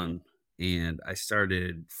first one and I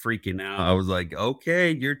started freaking out. I was like,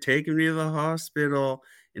 okay, you're taking me to the hospital.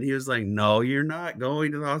 And he was like, no, you're not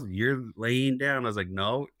going to the hospital. You're laying down. I was like,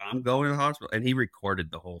 no, I'm going to the hospital. And he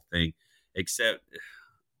recorded the whole thing, except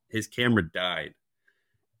his camera died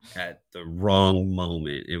at the wrong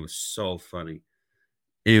moment. It was so funny.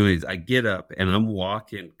 Anyways, I get up and I'm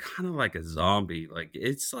walking kind of like a zombie. Like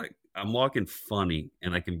it's like I'm walking funny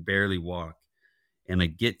and I can barely walk. And I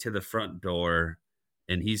get to the front door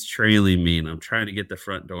and he's trailing me and I'm trying to get the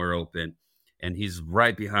front door open. And he's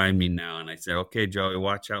right behind me now. And I said, okay, Joey,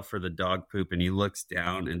 watch out for the dog poop. And he looks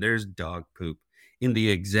down and there's dog poop in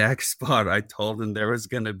the exact spot I told him there was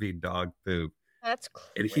going to be dog poop. That's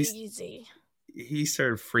And crazy. he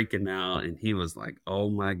started freaking out and he was like,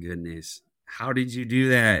 oh my goodness, how did you do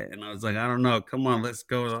that? And I was like, I don't know. Come on, let's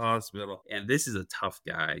go to the hospital. And this is a tough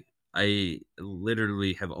guy. I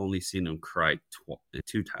literally have only seen him cry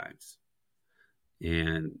 2 times.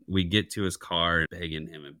 And we get to his car and begging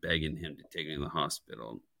him to take him to the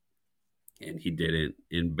hospital. And he didn't.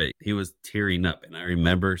 But he was tearing up. And I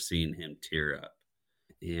remember seeing him tear up.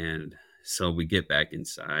 And so we get back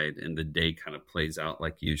inside and the day kind of plays out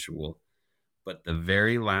like usual. But the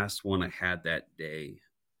very last one I had that day,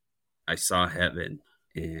 I saw heaven.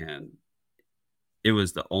 And it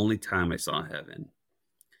was the only time I saw heaven.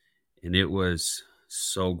 And it was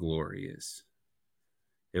so glorious.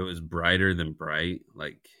 It was brighter than bright,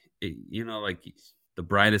 like like the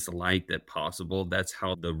brightest light that possible. That's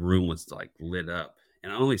how the room was like lit up.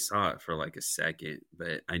 And I only saw it for like a second,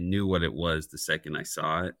 but I knew what it was the second I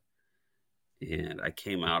saw it. And I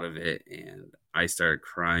came out of it and I started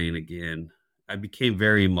crying again. I became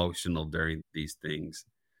very emotional during these things.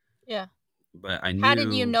 Yeah. But I knew. How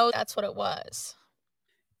did you know that's what it was?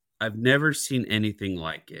 I've never seen anything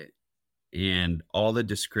like it. And all the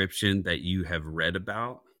description that you have read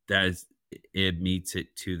about, it meets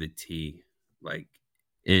it to the T. Like,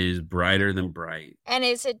 it is brighter than bright. And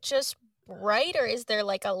is it just bright, or is there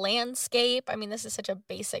like a landscape? I mean, this is such a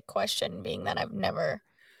basic question, being that I've never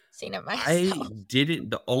seen it myself.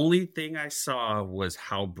 The only thing I saw was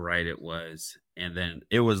how bright it was. And then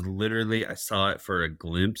it was literally, I saw it for a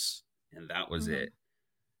glimpse, and that was it.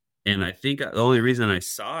 And I think the only reason I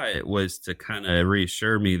saw it was to kind of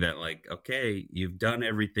reassure me that, like, okay, you've done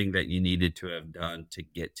everything that you needed to have done to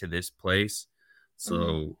get to this place.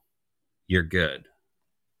 So you're good.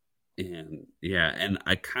 And yeah, and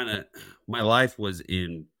my life was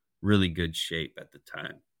in really good shape at the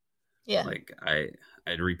time. Yeah. Like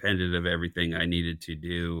I'd repented of everything I needed to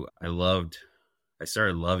do. I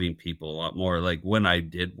started loving people a lot more. Like when I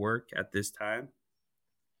did work at this time,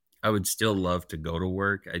 I would still love to go to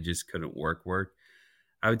work. I just couldn't work.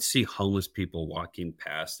 I would see homeless people walking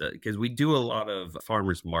past it because we do a lot of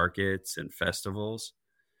farmers markets and festivals.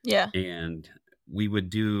 Yeah. And we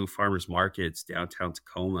would do farmers markets downtown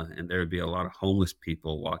Tacoma, and there would be a lot of homeless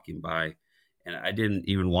people walking by. And I didn't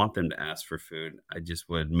even want them to ask for food. I just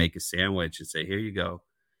would make a sandwich and say, here you go.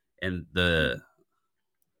 And the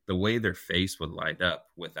way their face would light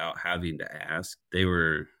up without having to ask,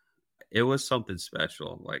 it was something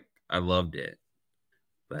special. Like, I loved it.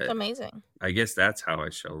 But it's amazing. I guess that's how I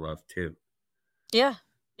show love too. Yeah.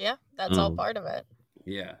 Yeah. That's all part of it.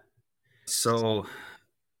 Yeah. So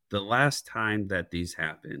the last time that these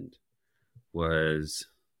happened was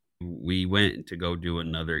we went to go do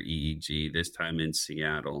another EEG, this time in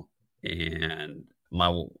Seattle. And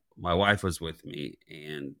my wife was with me,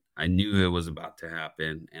 and I knew it was about to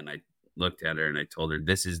happen. And I looked at her and I told her,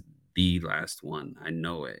 this is the last one. I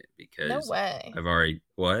know it because no way. I've already,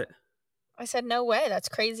 what? I said, no way. That's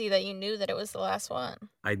crazy that you knew that it was the last one.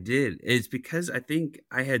 I did. It's because I think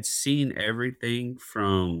I had seen everything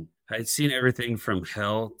from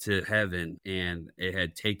hell to heaven, and it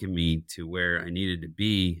had taken me to where I needed to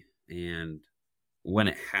be. And when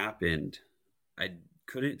it happened, I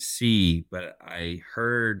couldn't see, but I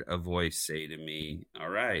heard a voice say to me, all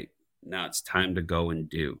right, now it's time to go and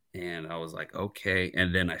do. And I was like, okay.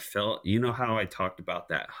 And then I felt, you know how I talked about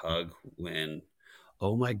that hug when,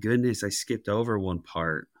 oh my goodness, I skipped over one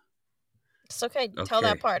part. It's okay. Tell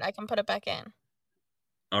that part. I can put it back in.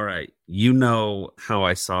 All right. You know how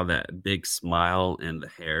I saw that big smile in the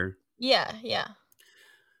hair? Yeah, yeah.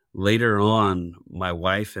 Later on, my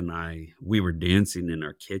wife and we were dancing in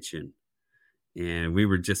our kitchen, and we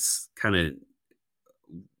were just jamming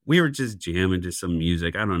to some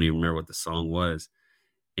music. I don't even remember what the song was.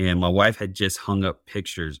 And my wife had just hung up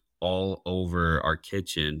pictures all over our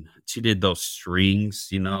kitchen. She did those strings,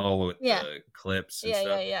 with the clips and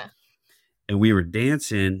stuff. Yeah. And we were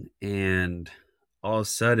dancing, and all of a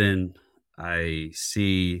sudden I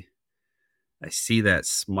see that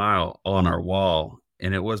smile on our wall,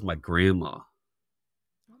 and it was my grandma.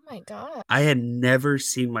 Oh my God. I had never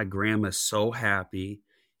seen my grandma so happy.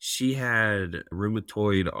 She had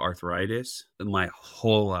rheumatoid arthritis my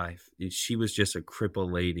whole life, and she was just a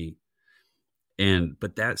crippled lady.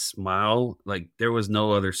 But that smile, like there was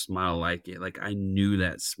no other smile like it. Like I knew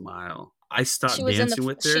that smile. I stopped dancing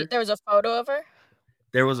with her. There was a photo of her?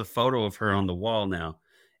 There was a photo of her on the wall now.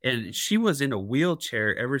 And she was in a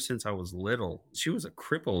wheelchair ever since I was little. She was a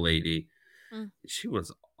crippled lady. She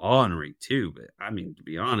was ornery too. But I mean, to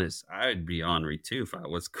be honest, I'd be ornery too if I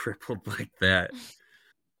was crippled like that.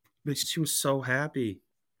 But she was so happy.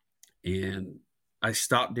 And I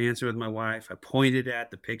stopped dancing with my wife. I pointed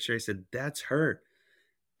at the picture. I said, "That's her.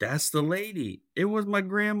 That's the lady. It was my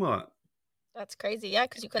grandma." That's crazy. Yeah,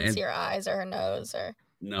 because you couldn't see her eyes or her nose or.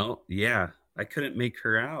 No, yeah. I couldn't make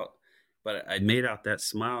her out, but I made out that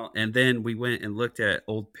smile. And then we went and looked at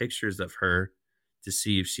old pictures of her to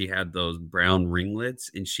see if she had those brown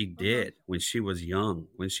ringlets. And she did when she was young,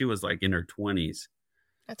 when she was like in her 20s.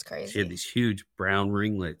 That's crazy. She had these huge brown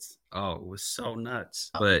ringlets. Oh, it was so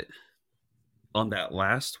nuts. But on that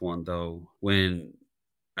last one, though, when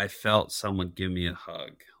I felt someone give me a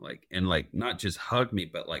hug, like not just hug me,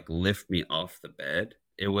 but like lift me off the bed.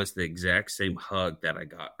 It was the exact same hug that I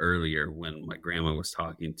got earlier when my grandma was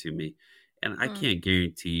talking to me. And I can't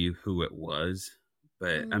guarantee you who it was,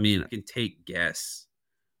 but I mean, I can take guess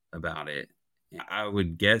about it. I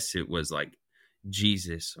would guess it was like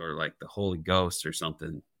Jesus or like the Holy Ghost or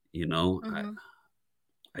something, you know?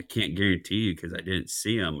 I can't guarantee you because I didn't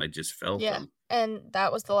see him. I just felt him. And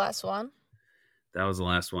that was the last one? That was the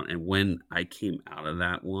last one. And when I came out of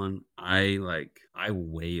that one, I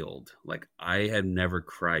wailed. Like I had never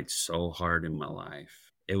cried so hard in my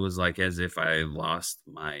life. It was like as if I lost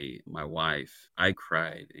my wife. I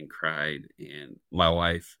cried and cried. And my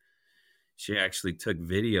wife, she actually took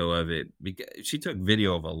video of it because she took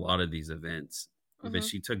video of a lot of these events. But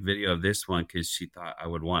she took video of this one because she thought I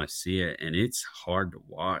would want to see it. And it's hard to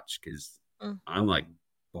watch because I'm like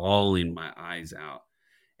bawling my eyes out.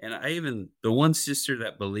 And the one sister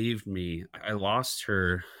that believed me, I lost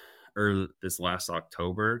her this last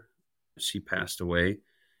October. She passed away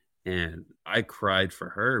and I cried for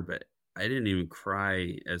her, but I didn't even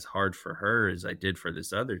cry as hard for her as I did for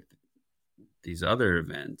these other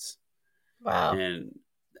events. Wow. And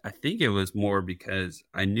I think it was more because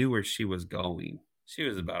I knew where she was going. She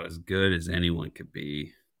was about as good as anyone could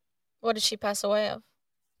be. What did she pass away of?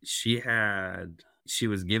 She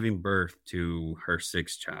was giving birth to her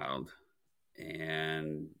sixth child,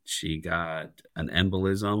 and she got an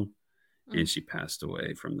embolism, and she passed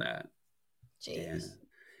away from that. Jeez. And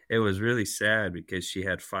it was really sad because she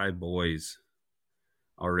had 5 boys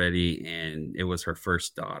already, and it was her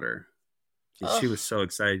first daughter. And she was so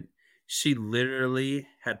excited. She literally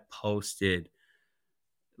had posted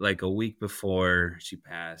like a week before she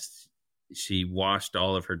passed. She washed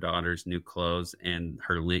all of her daughter's new clothes, and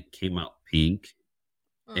her lint came out pink.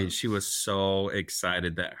 And she was so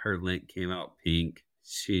excited that her lint came out pink.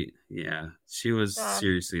 She was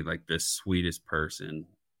seriously like the sweetest person.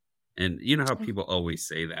 And you know how people always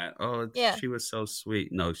say that? Oh, she was so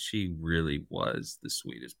sweet. No, she really was the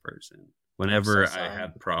sweetest person. Whenever I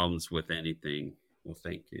had problems with anything, well,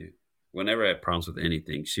 thank you. Whenever I had problems with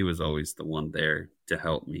anything, she was always the one there to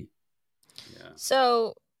help me. Yeah.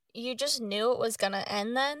 So you just knew it was going to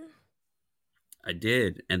end then? I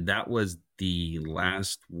did. And that was the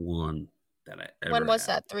last one that I ever When was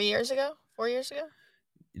had. that? 3 years ago? 4 years ago?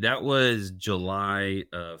 That was July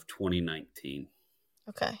of 2019.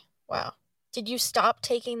 Okay. Wow. Did you stop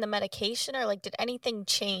taking the medication or like did anything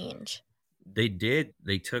change? They did.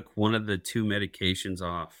 They took one of the 2 medications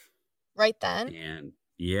off. Right then? And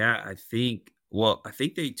yeah, I think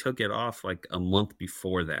they took it off like a month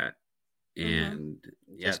before that. And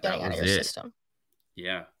just getting out of your system.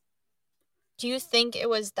 Yeah. Do you think it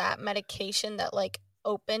was that medication that like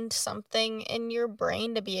opened something in your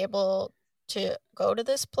brain to be able to go to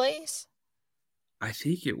this place? I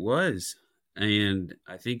think it was. And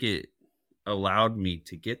I think it allowed me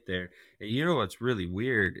to get there. And you know what's really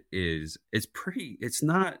weird is it's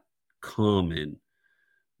not common,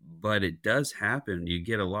 but it does happen. You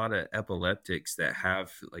get a lot of epileptics that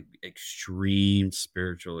have like extreme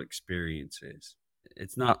spiritual experiences.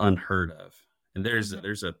 It's not unheard of. And there's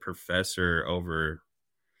a professor over,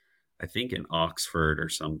 I think in Oxford or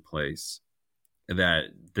someplace, that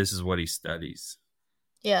this is what he studies.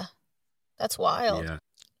 Yeah, that's wild. Yeah.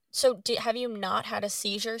 So have you not had a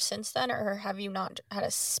seizure since then, or have you not had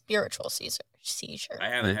a spiritual seizure? I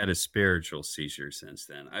haven't had a spiritual seizure since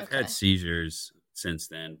then. I've had seizures since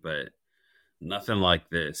then, but nothing like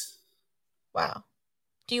this. Wow.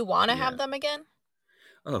 Do you want to have them again?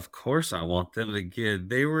 Of course I want them again.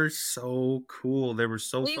 They were so cool. They were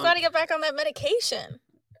so fun. You got to get back on that medication.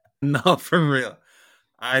 No, for real.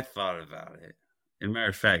 I thought about it. As a matter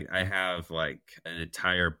of fact, I have like an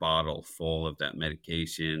entire bottle full of that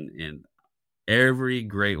medication. And every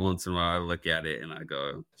great once in a while, I look at it and I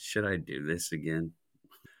go, should I do this again?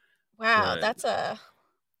 Wow, I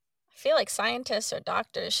feel like scientists or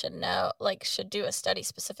doctors should do a study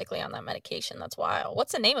specifically on that medication. That's wild.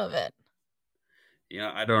 What's the name of it?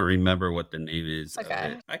 Yeah, I don't remember what the name is of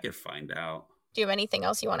Okay. it. I could find out. Do you have anything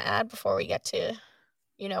else you want to add before we get to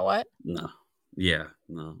you know what? No. Yeah,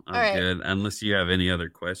 no, All I'm right. good. Unless you have any other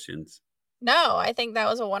questions. No, I think that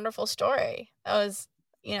was a wonderful story. That was,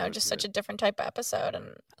 just such Okay. a different type of episode.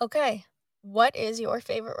 And okay, what is your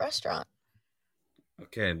favorite restaurant?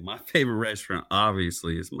 Okay, my favorite restaurant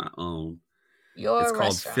obviously is my own. Your It's called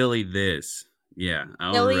restaurant. Philly This. Yeah, I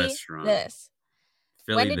own a Philly restaurant. This.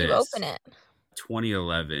 Philly When did you This. open it?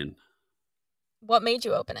 2011. What made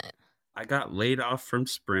you open it? I got laid off from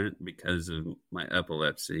Sprint because of my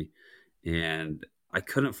epilepsy, and I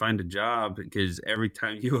couldn't find a job because every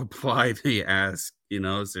time you apply, they ask,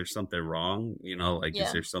 is there something wrong? Is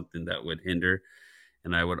Yeah. there something that would hinder?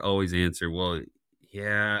 And I would always answer, well,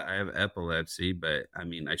 yeah, I have epilepsy, but I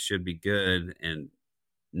mean, I should be good. And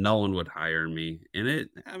no one would hire me. And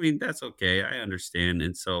that's okay. I understand.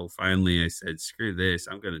 And so finally I said, screw this.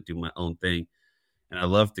 I'm going to do my own thing. And I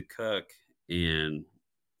love to cook. And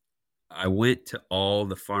I went to all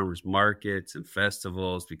the farmers markets and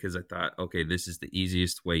festivals because I thought, okay, this is the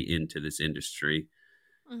easiest way into this industry.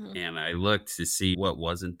 Mm-hmm. And I looked to see what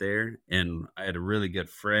wasn't there. And I had a really good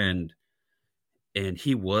friend, and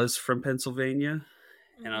he was from Pennsylvania.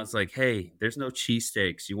 And I was like, hey, there's no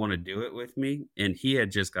cheesesteaks. You want to do it with me? And he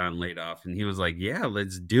had just gotten laid off. And he was like, yeah,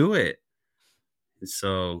 let's do it. And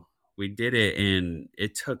so we did it, and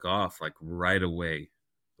it took off like right away.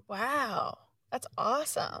 Wow. That's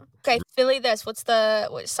awesome. Okay, Philly This.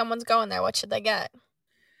 Someone's going there. What should they get?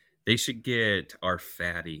 They should get our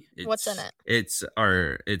fatty. What's in it? It's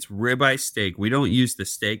ribeye steak. We don't use the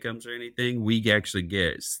steakums or anything. We actually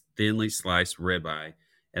get thinly sliced ribeye.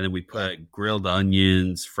 And then we put grilled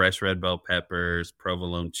onions, fresh red bell peppers,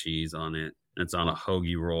 provolone cheese on it. It's on a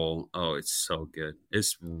hoagie roll. Oh, it's so good.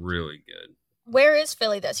 It's really good. Where is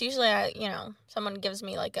Philly This? Usually, someone gives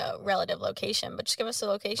me like a relative location, but just give us a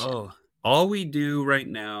location. Oh, all we do right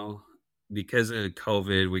now, because of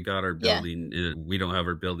COVID, we got our building. We don't have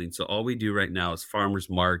our building. So all we do right now is farmers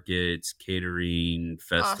markets, catering,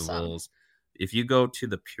 festivals. Awesome. If you go to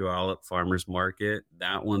the Puyallup Farmers Market,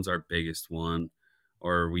 that one's our biggest one.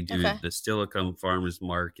 Or we do the Stillicum Farmers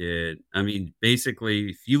Market. I mean, basically,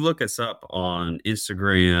 if you look us up on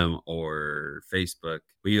Instagram or Facebook,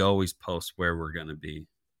 we always post where we're going to be.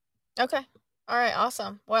 Okay. All right.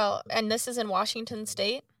 Awesome. Well, and this is in Washington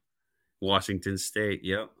State? Washington State,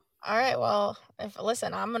 yep. All right. Well,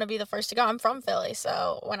 listen, I'm going to be the first to go. I'm from Philly.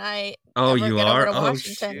 So when I get over to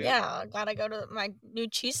Washington, I got to go to my new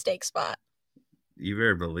cheesesteak spot. You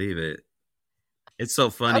better believe it. It's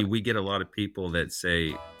so funny. We get a lot of people that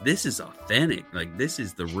say, this is authentic. Like, this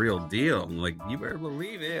is the real deal. I'm like, you better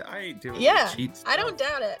believe it. I ain't doing cheap stuff. I don't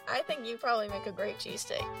doubt it. I think you probably make a great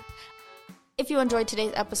cheesesteak. If you enjoyed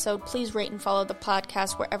today's episode, please rate and follow the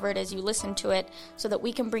podcast wherever it is you listen to it so that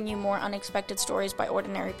we can bring you more unexpected stories by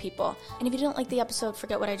ordinary people. And if you didn't like the episode,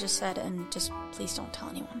 forget what I just said and just please don't tell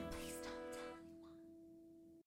anyone.